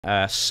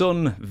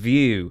Sun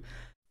View.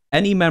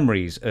 Any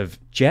memories of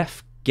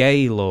Jeff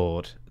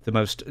Gaylord?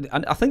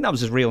 And I think that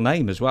was his real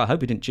name as well. I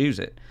hope he didn't choose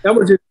it. That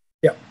was it.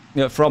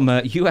 Yeah. From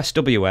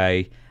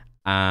USWA,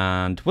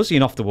 and was he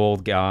an off-the-wall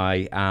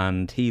guy?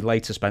 And he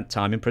later spent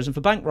time in prison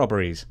for bank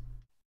robberies.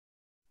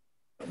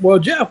 Well,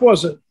 Jeff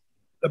wasn't,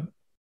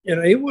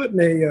 he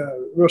wasn't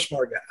a real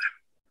smart guy.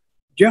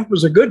 Jeff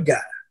was a good guy,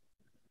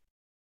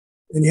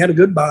 and he had a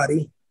good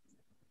body.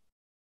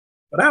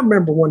 But I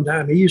remember one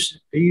time he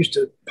used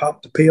to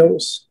pop the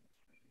pills,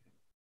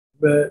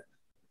 but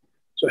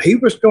so he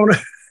was going to.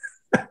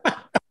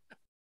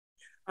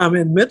 I'm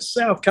in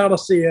Mid-South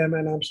Coliseum,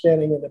 and I'm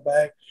standing in the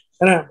back,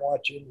 and I'm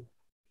watching.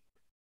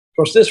 Of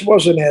course, this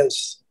wasn't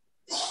as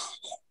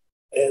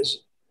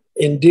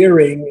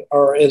endearing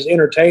or as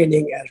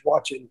entertaining as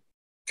watching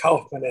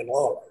Kaufman and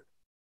Lawler.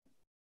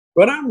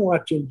 But I'm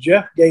watching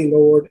Jeff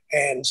Gaylord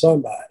and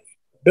somebody,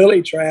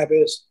 Billy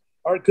Travis,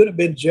 or it could have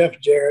been Jeff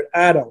Jarrett.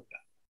 I don't know.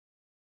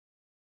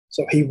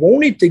 So he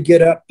wanted to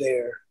get up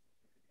there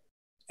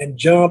and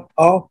jump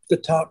off the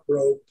top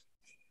rope,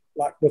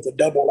 like with a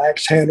double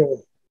axe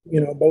handle,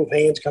 both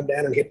hands come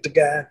down and hit the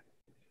guy.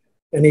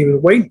 And he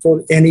was waiting for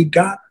it, and he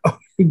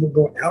was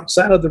going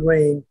outside of the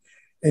ring,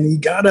 and he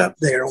got up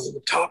there on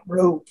the top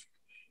rope,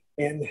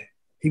 and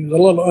he was a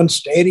little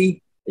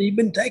unsteady. He'd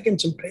been taking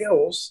some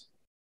pills,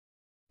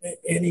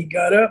 and he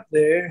got up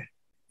there,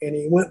 and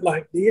he went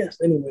like this,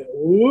 and he went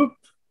whoop,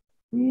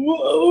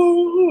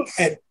 whoa,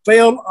 and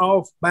fell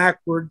off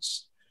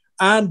backwards.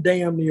 I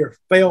damn near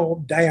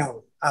fell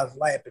down. I was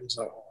laughing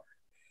so hard.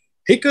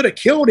 He could have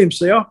killed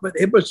himself, but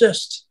it was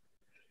just,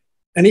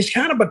 and he's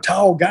kind of a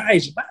tall guy.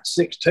 He's about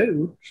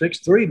 6'2",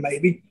 6'3",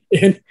 maybe.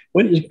 And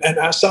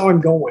I saw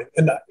him going,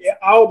 and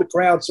all the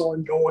crowd saw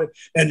him going,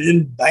 and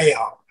then bam.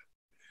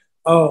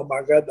 Oh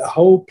my God, the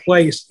whole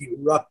place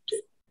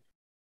erupted.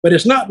 But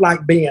it's not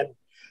like being,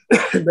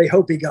 they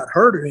hope he got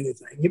hurt or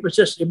anything. It was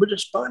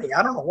just funny.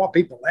 I don't know why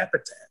people laugh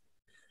at that.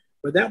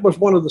 But that was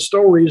one of the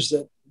stories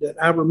that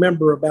I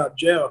remember about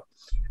Jeff.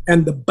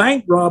 And the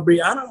bank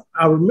robbery,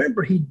 I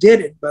remember he did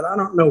it, but I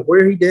don't know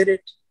where he did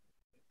it.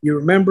 You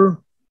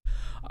remember?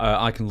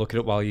 I can look it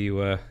up while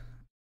you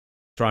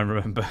try and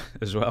remember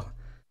as well.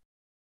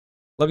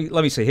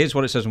 Let me see. Here's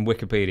what it says on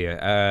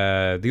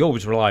Wikipedia. The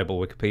always reliable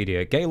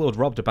Wikipedia. Gaylord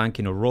robbed a bank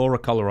in Aurora,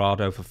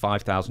 Colorado for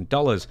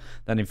 $5,000.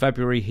 Then in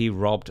February, he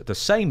robbed the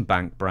same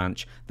bank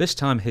branch. This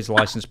time, his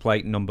license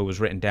plate number was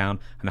written down,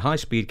 and a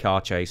high-speed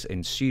car chase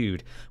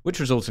ensued, which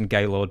resulted in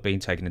Gaylord being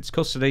taken into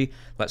custody.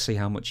 Let's see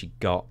how much he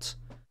got.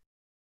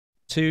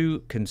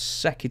 2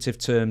 consecutive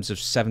terms of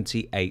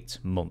 78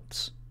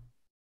 months.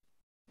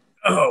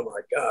 Oh,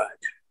 my God.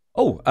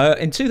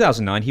 In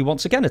 2009, he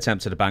once again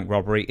attempted a bank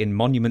robbery in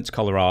Monument,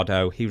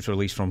 Colorado. He was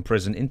released from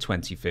prison in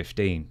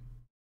 2015.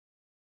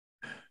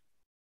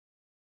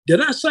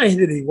 Did I say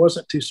that he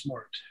wasn't too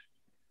smart?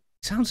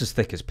 Sounds as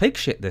thick as pig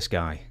shit, this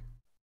guy.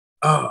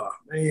 Oh,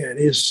 man.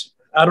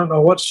 I don't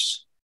know.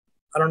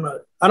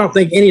 I don't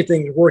think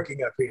anything's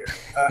working up here.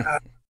 I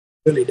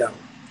really don't.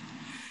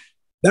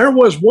 There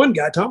was one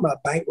guy talking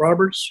about bank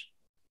robbers.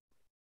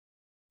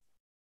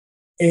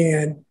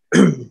 And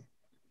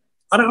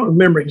I don't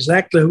remember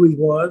exactly who he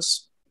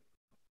was.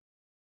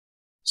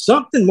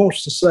 Something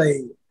wants to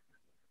say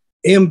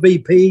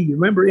MVP. You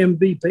remember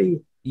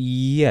MVP?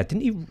 Yeah,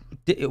 didn't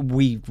he?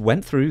 We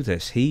went through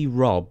this. He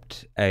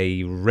robbed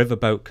a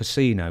riverboat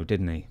casino,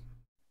 didn't he?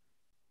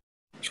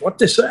 That's what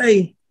they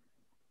say.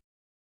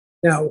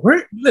 Now,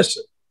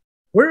 listen,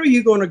 where are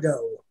you going to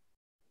go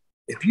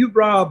if you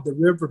rob the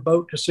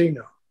riverboat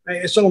casino? Hey,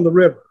 it's on the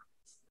river.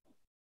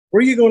 Where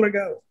are you going to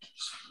go?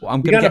 Well,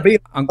 I'm going to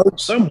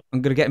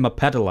get him a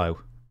pedalo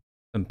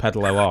and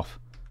pedalo off.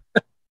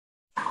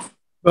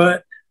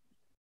 But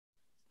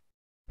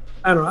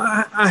I don't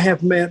know. I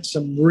have met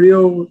some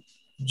real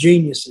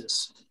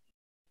geniuses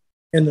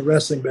in the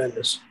wrestling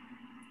business.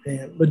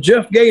 But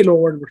Jeff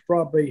Gaylord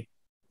was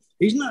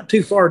he's not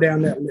too far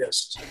down that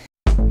list.